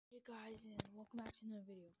Hey guys, and welcome back to another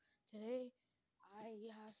video. Today, I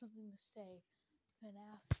have something to say.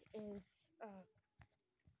 FNAF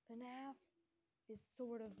is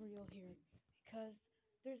sort of real here because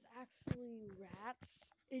there's actually rats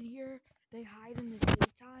in here. They hide in the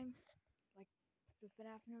daytime, like the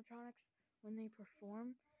FNAF animatronics, when they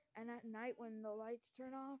perform, and at night when the lights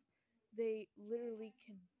turn off, they literally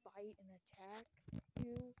can bite and attack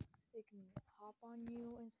you. They can hop on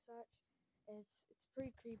you and such. It's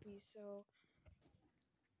pretty creepy. So,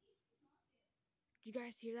 do you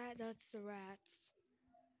guys hear that? That's the rats.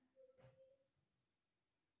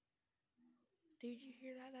 Did you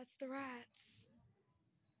hear that? That's the rats.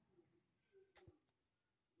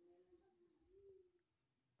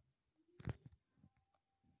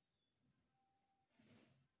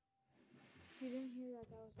 If you didn't hear that,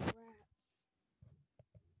 that was the rats.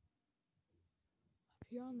 Up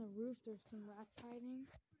here on the roof, there's some rats hiding.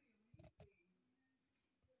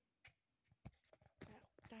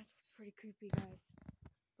 That's pretty creepy, guys.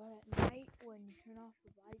 But at night, when you turn off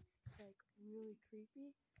the lights, it's like really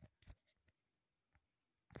creepy.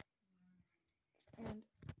 And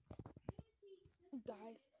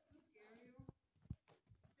guys,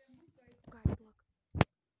 look.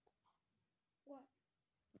 What?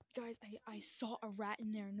 Guys, I saw a rat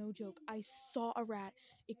in there, no joke. I saw a rat.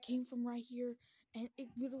 It came from right here, and it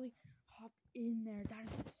literally hopped in there. That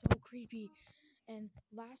is so creepy. And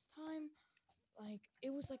last time, like,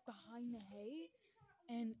 it was like behind the hay,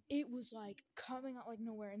 and it was like coming out like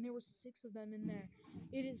nowhere, and there was 6 of them in there.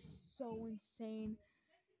 It is so insane.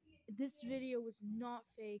 This video was not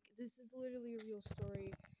fake. This is literally a real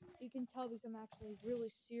story. You can tell because I'm actually really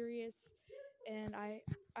serious, and I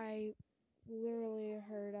literally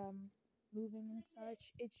heard moving and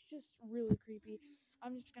such. It's just really creepy.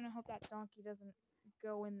 I'm just gonna hope that donkey doesn't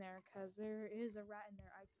go in there, because there is a rat in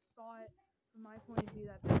there. I saw it from my point of view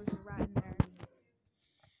that there was a rat in there.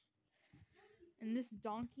 And this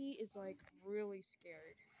donkey is like really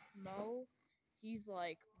scared. Mo, he's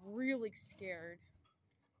like really scared.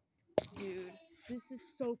 Dude, this is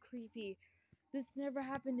so creepy. This never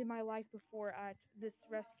happened in my life before at this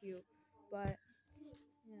rescue, but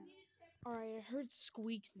yeah. Alright, I heard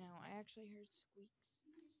squeaks now. I actually heard squeaks.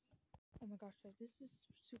 Oh my gosh, guys, this is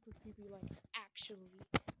super creepy, like, actually.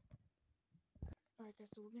 Alright, guys,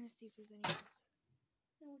 so we're gonna see if there's any rats.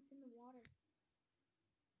 No, it's in the water.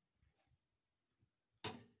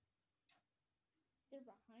 They're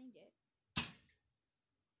behind it.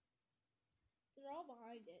 They're all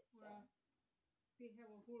behind it, so. Well, they have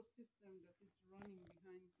a whole system that is running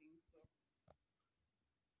behind things, so.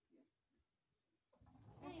 Yeah.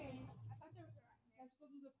 Anyways, I thought there was a rat in there. Let's go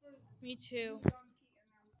do the first. Me too. Donkey and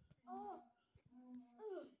Oh,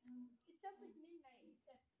 it sounds like midnight,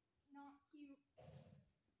 except not cute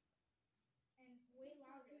and way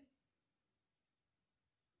louder.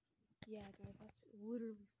 Yeah, guys, that's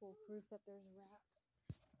literally full proof that there's rats.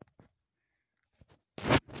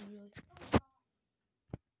 Really?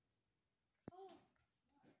 Oh,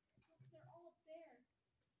 they're all up there.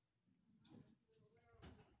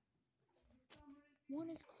 One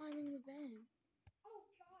is climbing the bed. Oh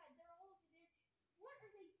God, they're all over there too. What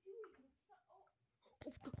are they doing?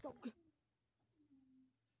 Oh, God.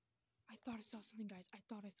 I thought I saw something, guys. I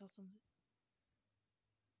thought I saw something.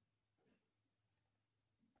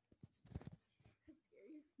 That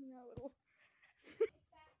scared me a little.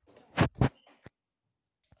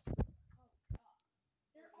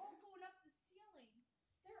 They're all going up the ceiling.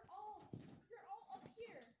 They're all up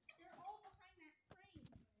here. They're all behind that frame.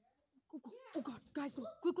 Go. Yeah. Oh God, guys, look.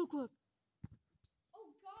 Oh God.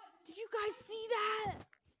 Did you guys see that?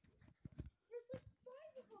 There's like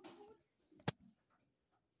 5 of them.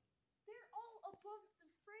 They're all above the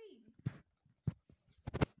frame.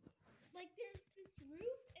 Like there's this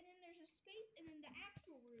roof, and then there's a space, and then the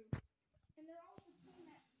actual roof. And they're all between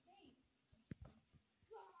that space.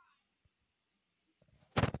 God.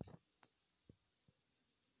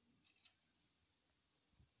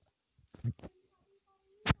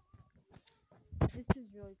 This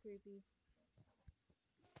is really creepy.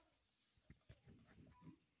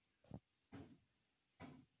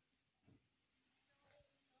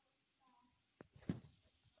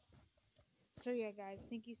 So yeah, guys,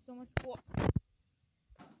 thank you so much for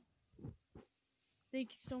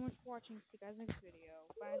watching. See you guys next video.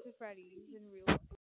 Bye, it's Freddy's in real life.